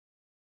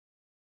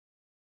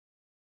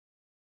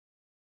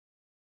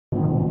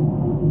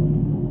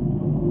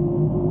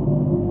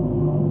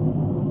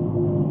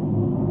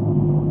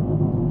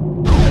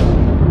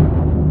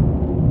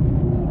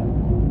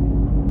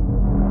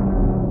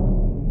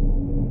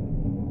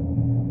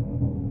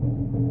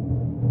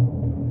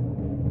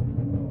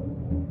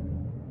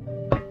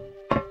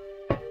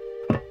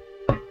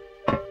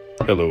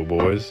Hello,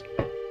 boys.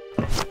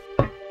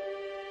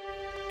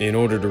 In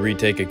order to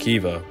retake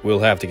Akiva, we'll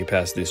have to get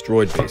past this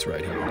droid base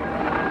right here.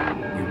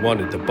 We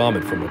wanted to bomb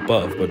it from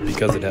above, but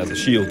because it has a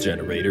shield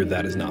generator,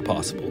 that is not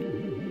possible.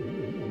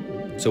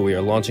 So we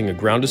are launching a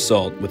ground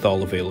assault with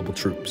all available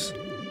troops.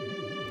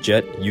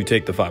 Jet, you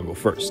take the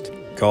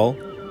 501st. Call,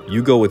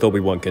 you go with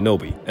Obi-Wan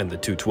Kenobi and the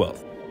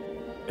 212th.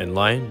 And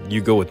Lion,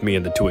 you go with me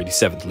and the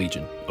 287th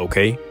Legion,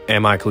 okay?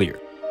 Am I clear?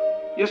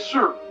 Yes,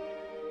 sir.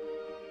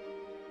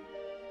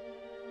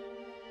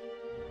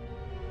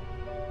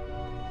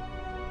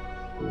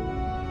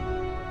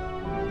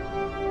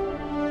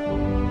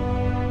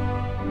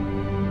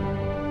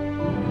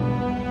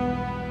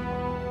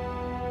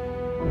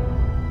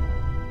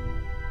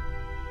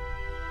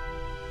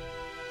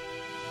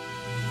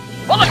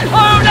 On the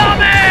clone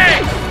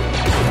army!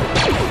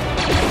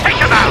 Take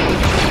him out!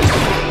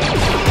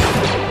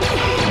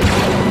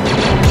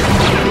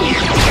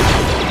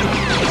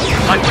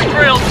 Like we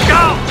drilled,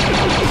 go!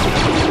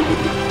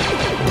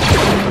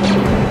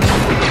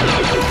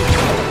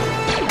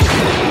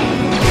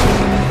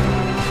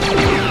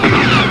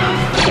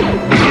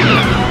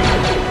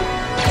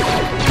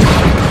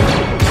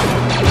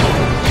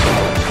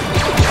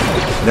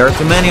 There are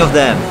too many of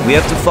them. We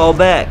have to fall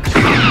back.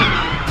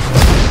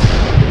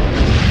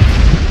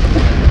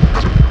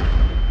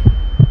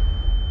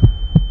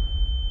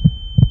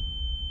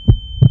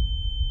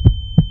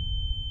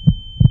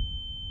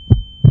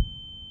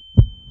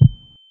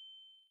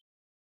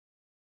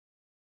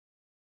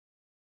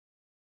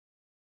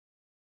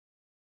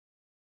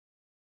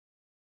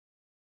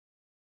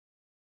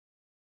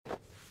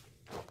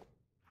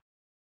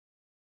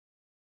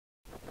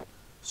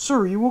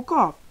 Sir, you woke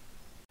up.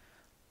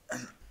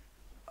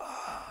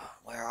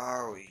 Where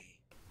are we?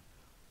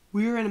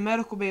 We are in the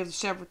medical bay of the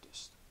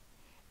Separatists.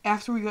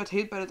 After we got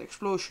hit by that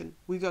explosion,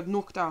 we got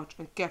knocked out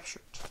and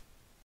captured.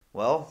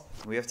 Well,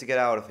 we have to get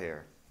out of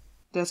here.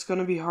 That's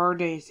gonna be harder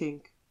than you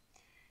think.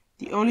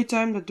 The only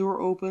time the door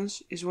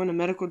opens is when the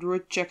medical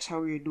droid checks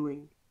how you're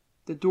doing.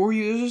 The door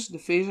uses the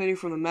face ID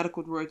from the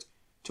medical droid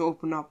to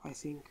open up, I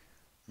think.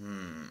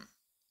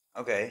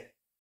 Okay.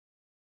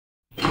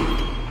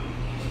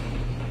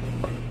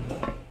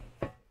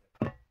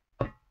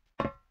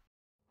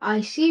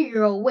 I see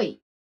you're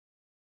awake.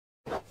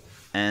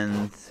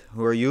 And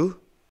who are you?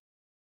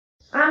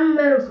 I'm a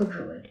medical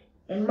droid,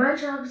 and my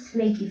job is to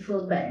make you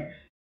feel better.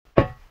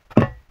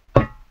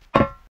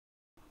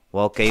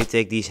 Well, can you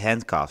take these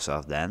handcuffs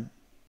off then?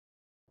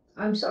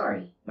 I'm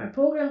sorry, my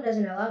program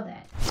doesn't allow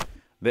that.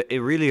 But it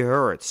really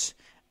hurts.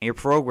 And your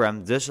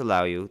program does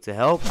allow you to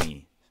help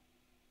me.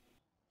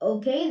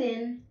 Okay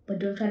then, but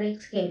don't try to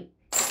escape.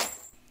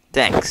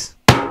 Thanks.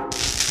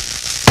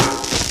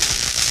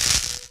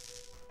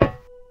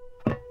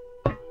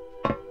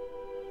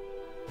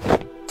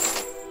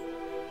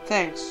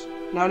 Thanks.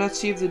 Now let's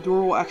see if the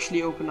door will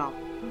actually open up.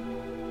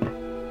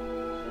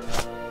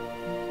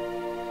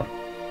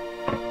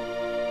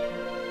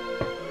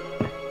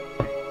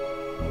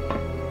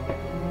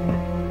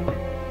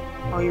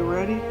 Are you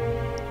ready?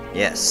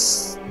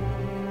 Yes.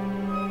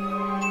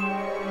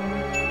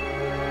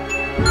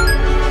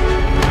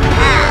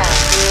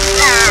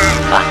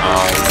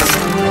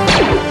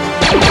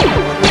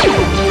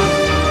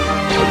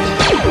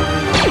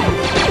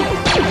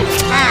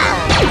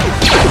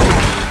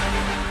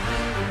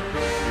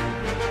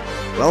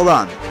 Well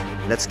done.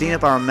 Let's clean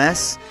up our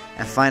mess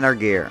and find our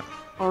gear.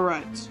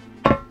 Alright.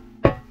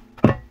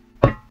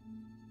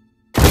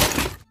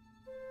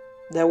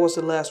 That was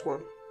the last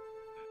one.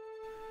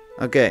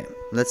 Okay,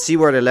 let's see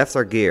where they left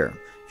our gear.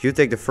 If you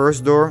take the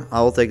first door,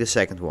 I will take the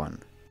second one.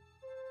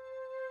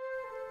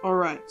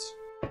 Alright.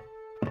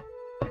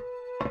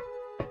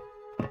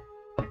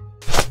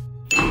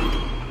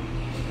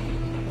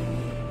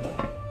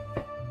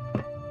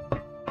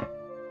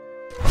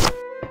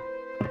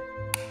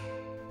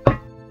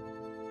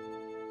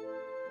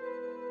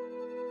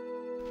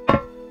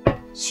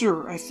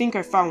 Sir, I think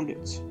I found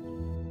it.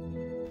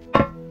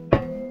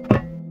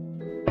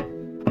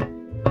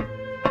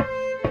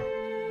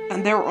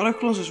 And there are other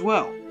clones as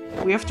well.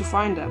 We have to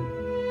find them.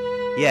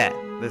 Yeah,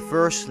 but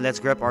first let's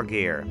grab our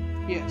gear.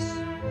 Yes.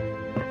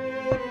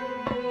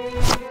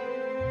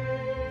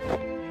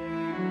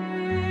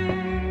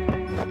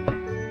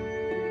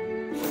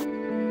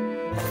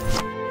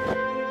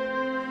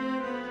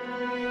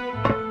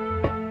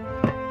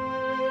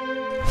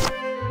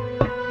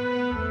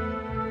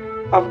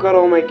 I've got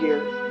all my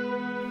gear.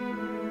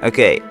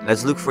 Okay,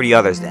 let's look for the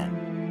others then.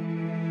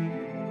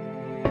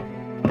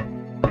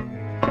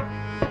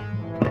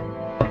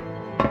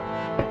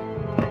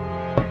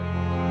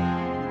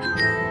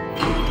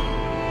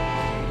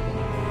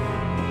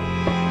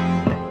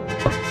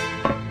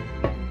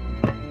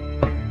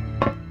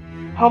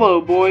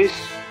 Hello, boys.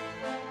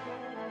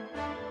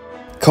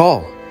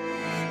 Call!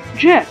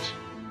 Jet!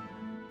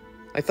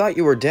 I thought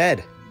you were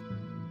dead.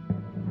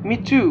 Me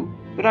too,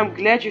 but I'm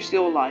glad you're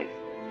still alive.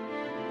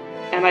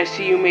 And I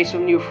see you made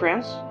some new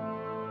friends.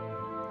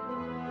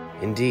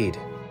 Indeed.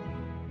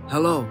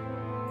 Hello,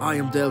 I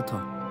am Delta.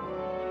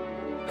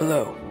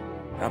 Hello,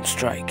 I'm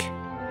Strike.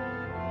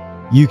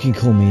 You can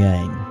call me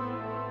AIM.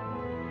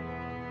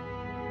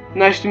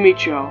 Nice to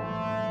meet you all.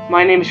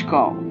 My name is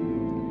Carl.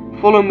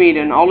 Follow me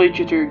then, I'll lead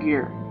you to your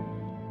gear.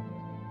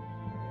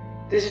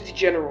 This is the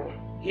General.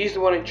 He's the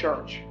one in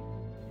charge.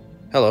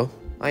 Hello,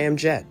 I am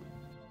Jet.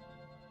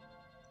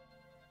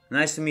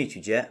 Nice to meet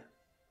you, Jet.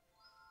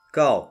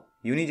 Carl,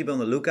 you need to be on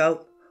the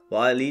lookout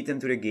while I lead them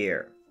to the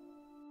gear.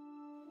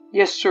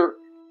 Yes, sir.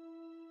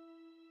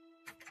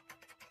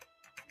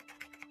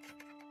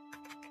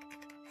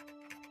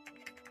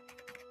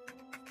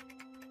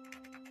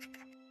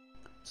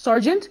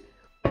 Sergeant?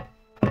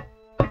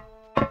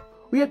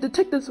 We have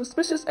detected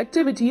suspicious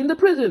activity in the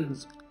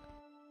prisons.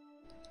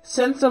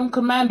 Send some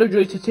commando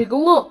droids to take a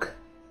look.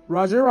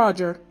 Roger,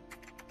 roger.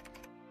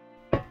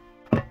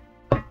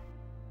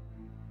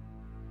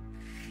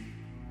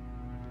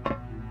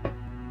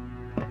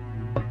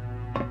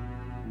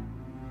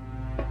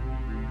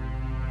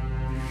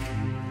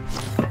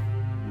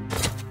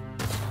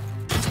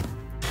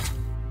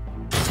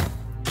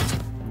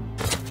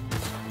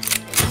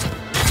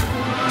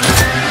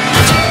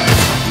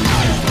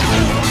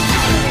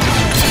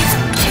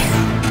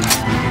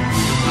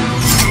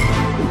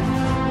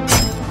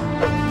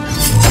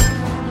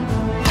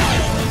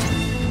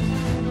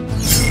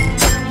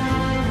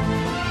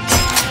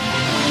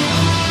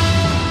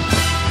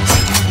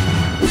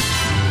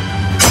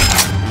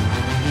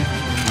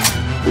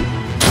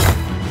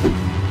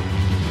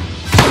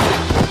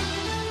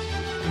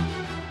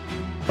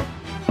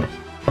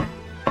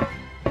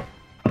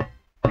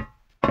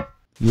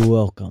 You're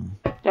welcome.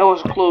 That was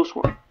a close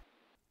one.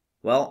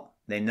 Well,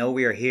 they know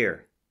we are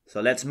here,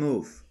 so let's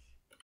move.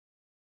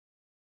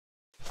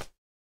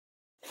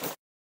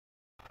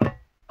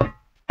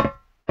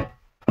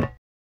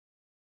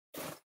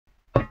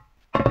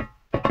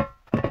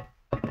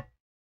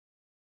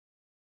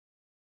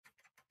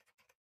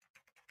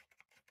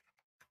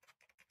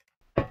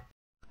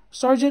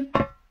 Sergeant?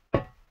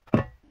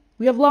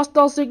 We have lost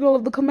all signal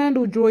of the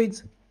commando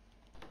droids.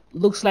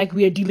 Looks like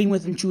we are dealing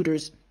with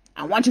intruders.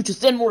 I want you to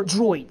send more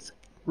droids.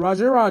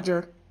 Roger,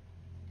 roger.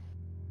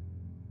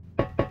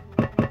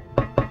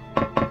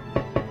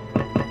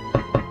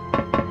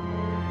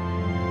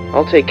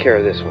 I'll take care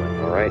of this one,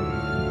 alright?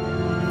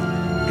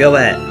 Go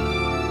ahead.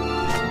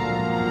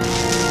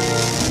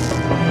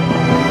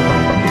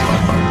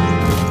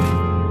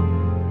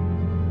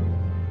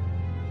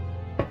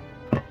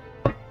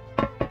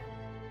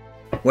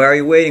 Where are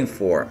you waiting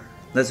for?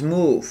 Let's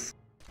move.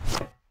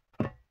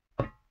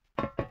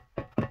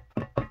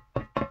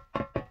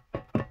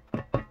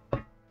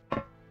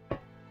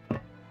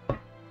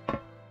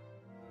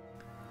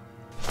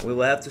 We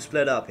will have to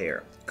split up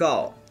here.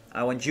 Carl,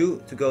 I want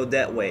you to go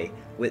that way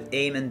with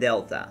AIM and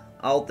Delta.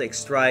 I'll take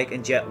Strike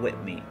and Jet with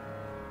me.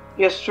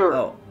 Yes, sir.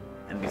 Oh,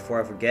 and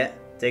before I forget,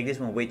 take this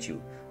one with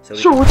you. So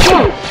Sir, what's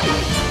up?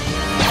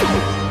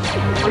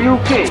 Are you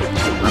okay?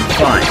 I'm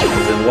fine.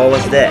 Then what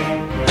was that?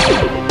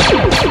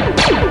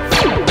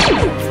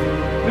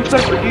 Looks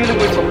like we're dealing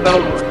with some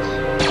battle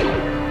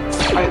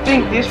droids. I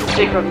think this will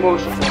take out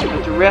most of them,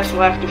 but the rest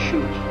will have to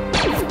shoot.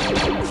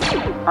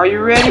 Are you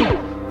ready?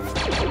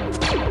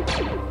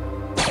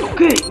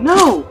 Okay,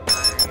 no!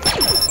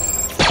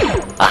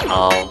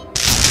 Uh-oh.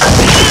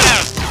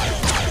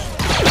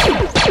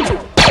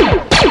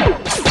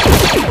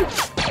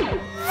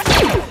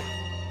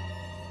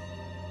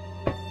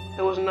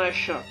 That was a nice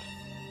shot.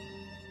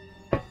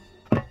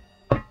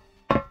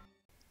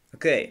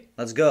 Okay,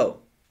 let's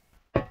go.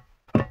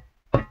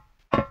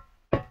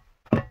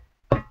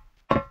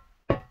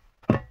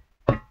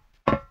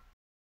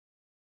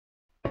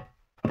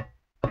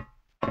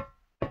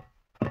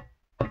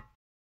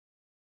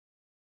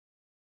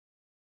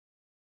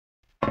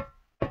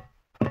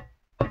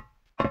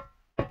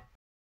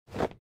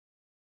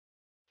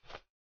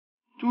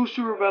 Two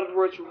super battle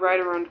droids are right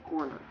around the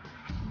corner.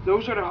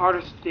 Those are the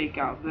hardest to take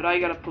out, but I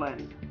got a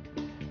plan.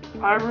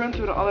 I run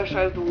to the other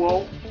side of the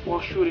wall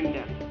while shooting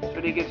them,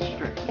 so they get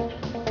distracted.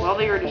 While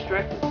they are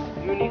distracted,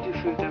 you need to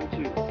shoot them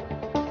too.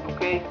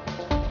 Okay?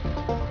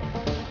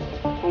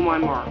 On my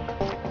mark.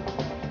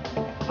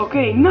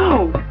 Okay,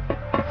 no!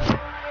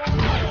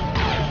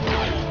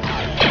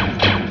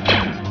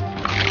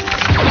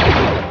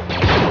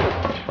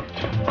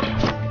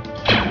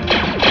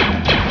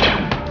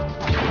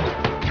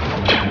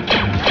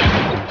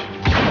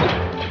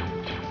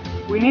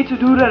 We need to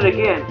do that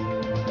again.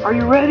 Are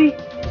you ready?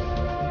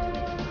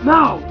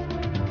 Now!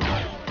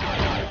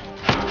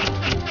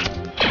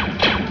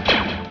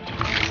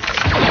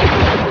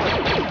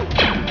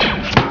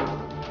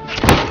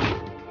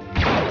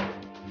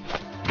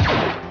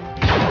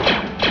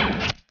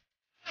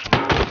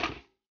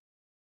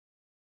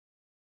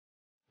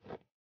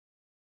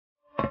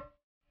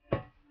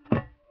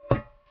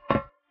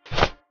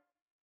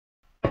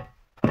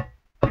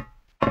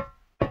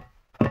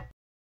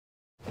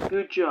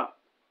 Good job.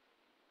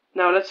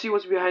 Now let's see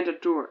what's behind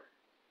that door.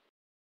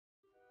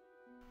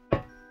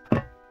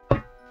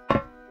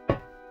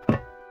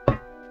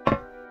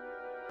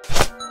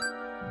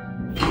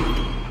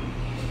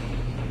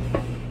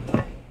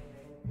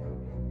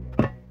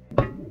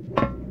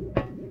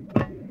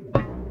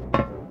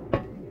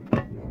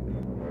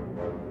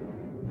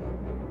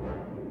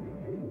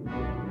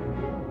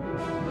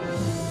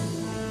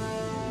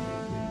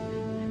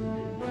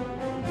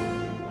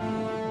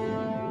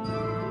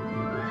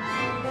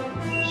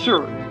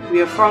 Sir, we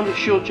have found the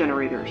shield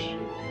generators.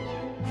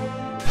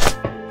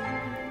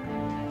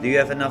 Do you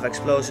have enough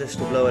explosives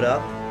to blow it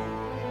up?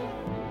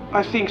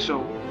 I think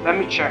so. Let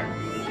me check.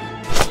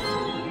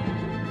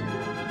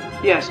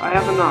 Yes, I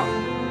have enough.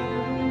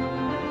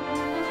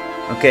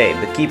 Okay,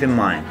 but keep in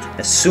mind,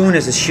 as soon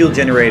as the shield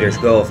generators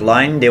go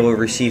offline, they will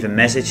receive a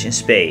message in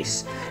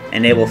space,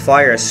 and they will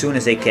fire as soon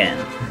as they can.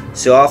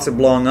 So after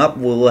blowing up,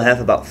 we will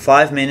have about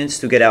 5 minutes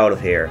to get out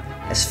of here,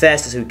 as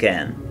fast as we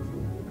can.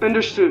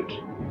 Understood.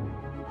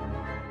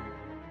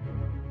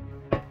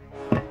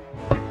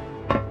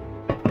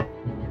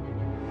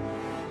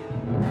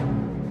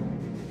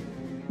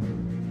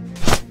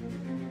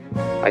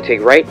 I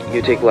take right,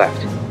 you take left.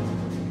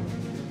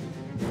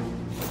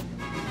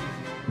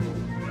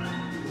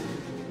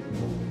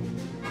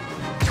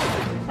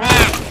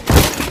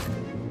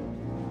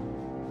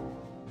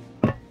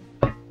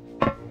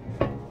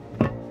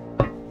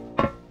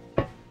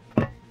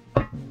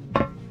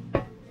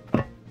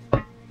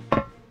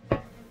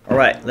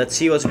 Alright, let's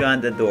see what's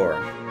behind that door.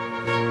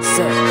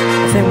 Sir,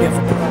 I think we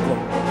have a problem.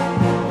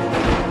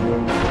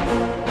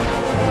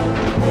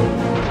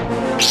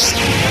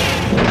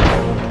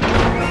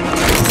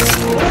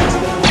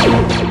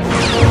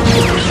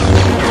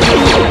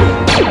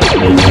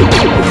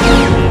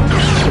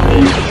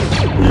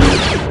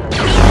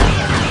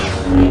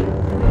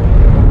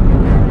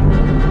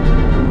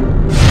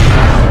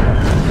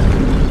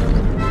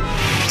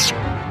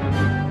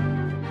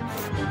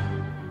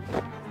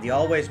 The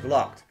hallway is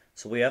blocked,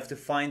 so we have to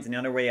find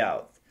another way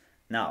out.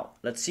 Now,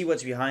 let's see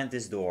what's behind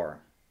this door.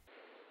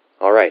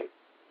 Alright.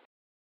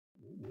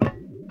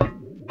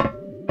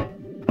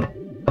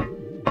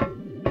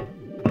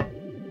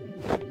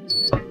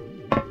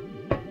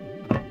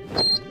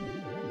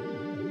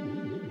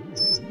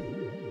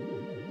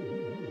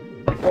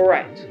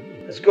 Alright,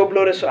 let's go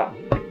blow this up.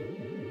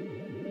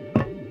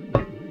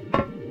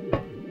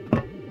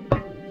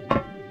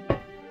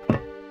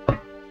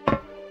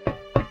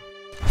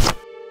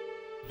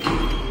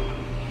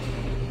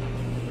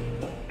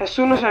 As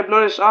soon as I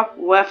blow this up,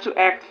 we'll have to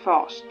act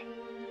fast.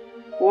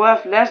 We'll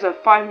have less than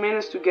 5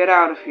 minutes to get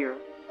out of here.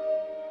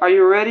 Are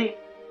you ready?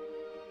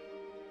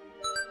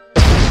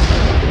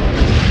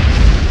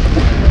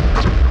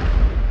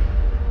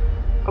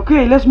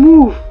 Okay, let's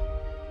move!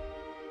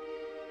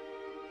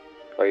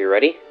 Are you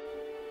ready?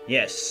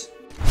 Yes.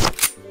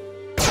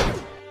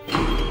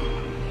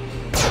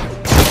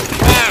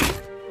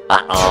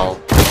 Uh-oh.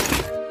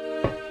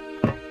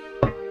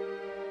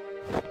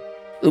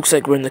 Looks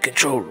like we're in the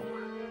control room.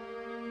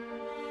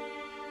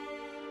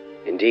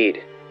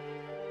 Indeed.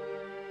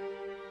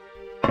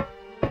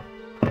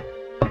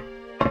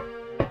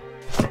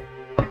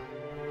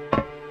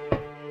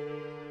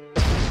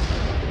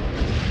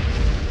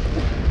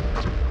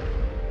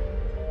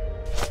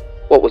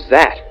 What was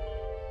that?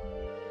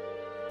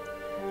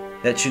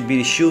 That should be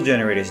the shield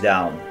generators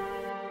down.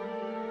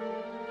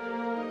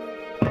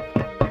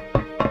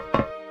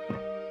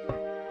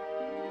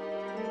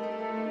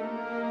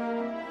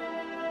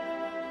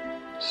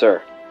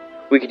 Sir,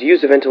 we could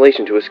use the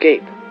ventilation to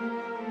escape.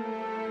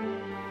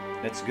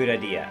 That's a good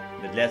idea,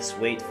 but let's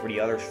wait for the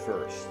others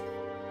first.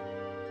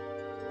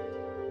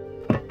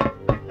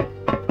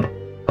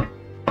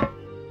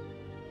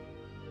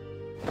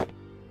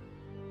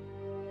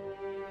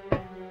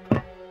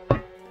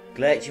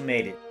 Glad you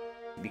made it.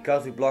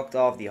 Because we blocked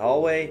off the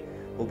hallway,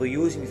 we'll be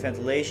using the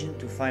ventilation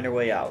to find our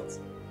way out.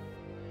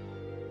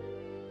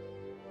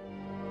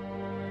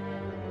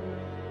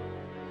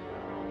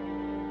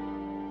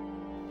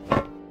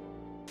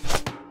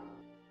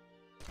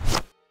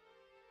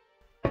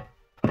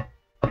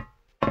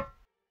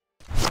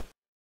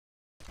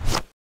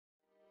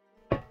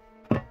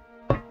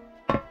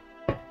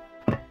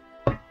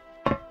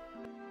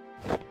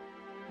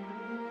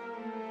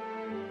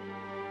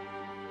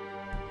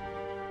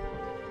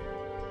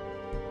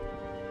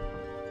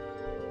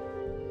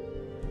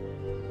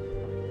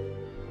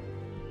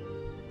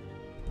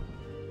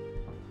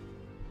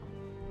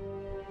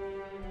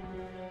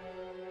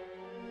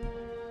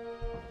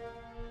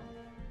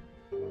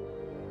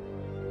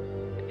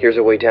 Here's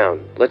a way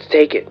down. Let's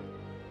take it.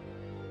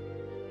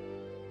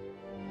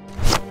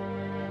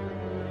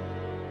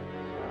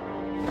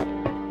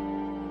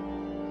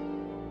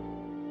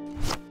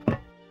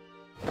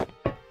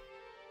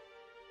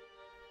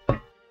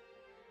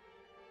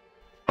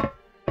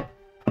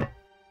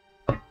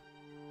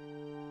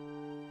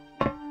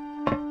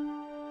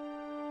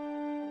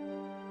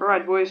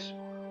 Alright boys,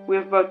 we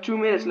have about 2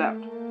 minutes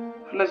left,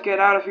 so let's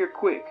get out of here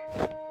quick.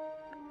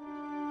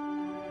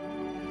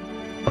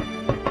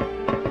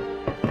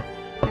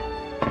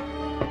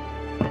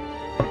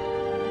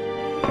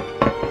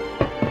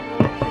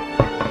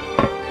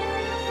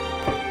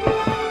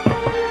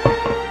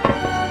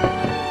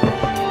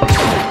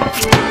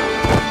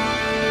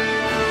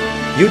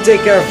 You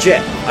take care of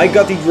Jet. I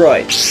got the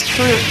droid.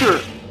 Sure, yes,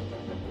 sir.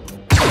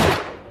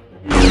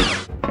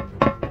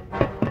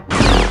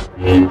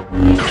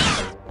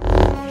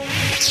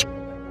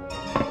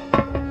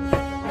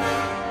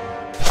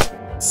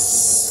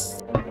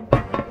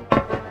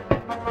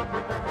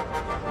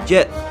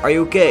 Jet, are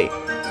you okay?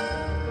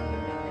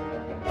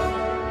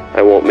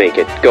 I won't make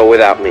it. Go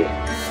without me.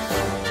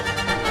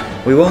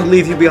 We won't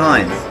leave you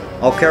behind.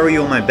 I'll carry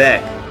you on my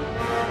back.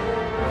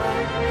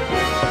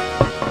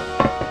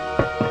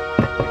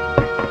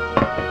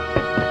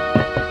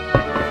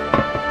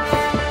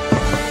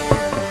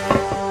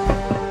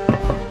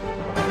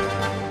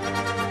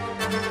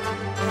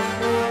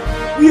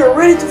 We are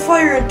ready to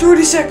fire in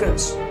 30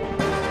 seconds.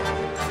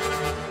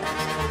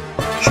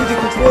 Shoot the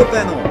control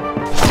panel.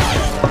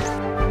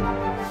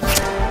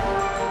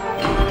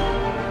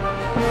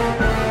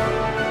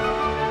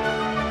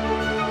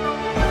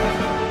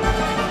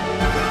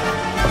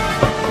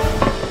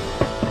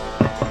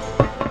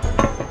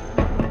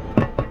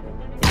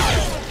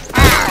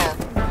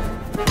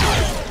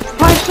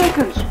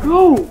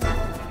 Go!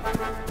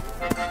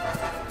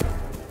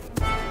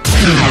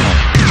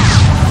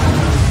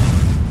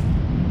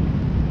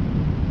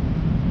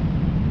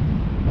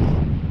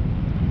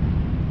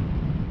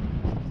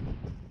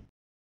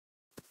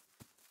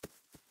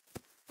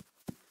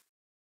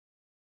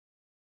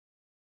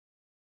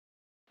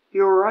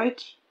 You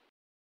alright?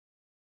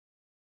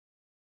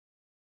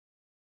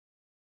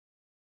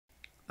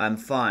 I'm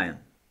fine,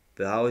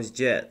 but how is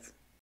Jet?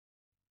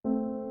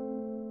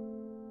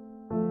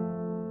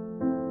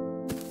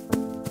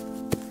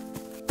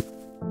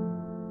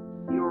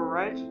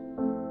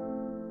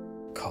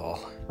 Call.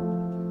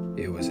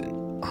 It was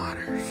an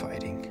honor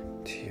fighting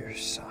to your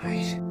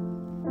side.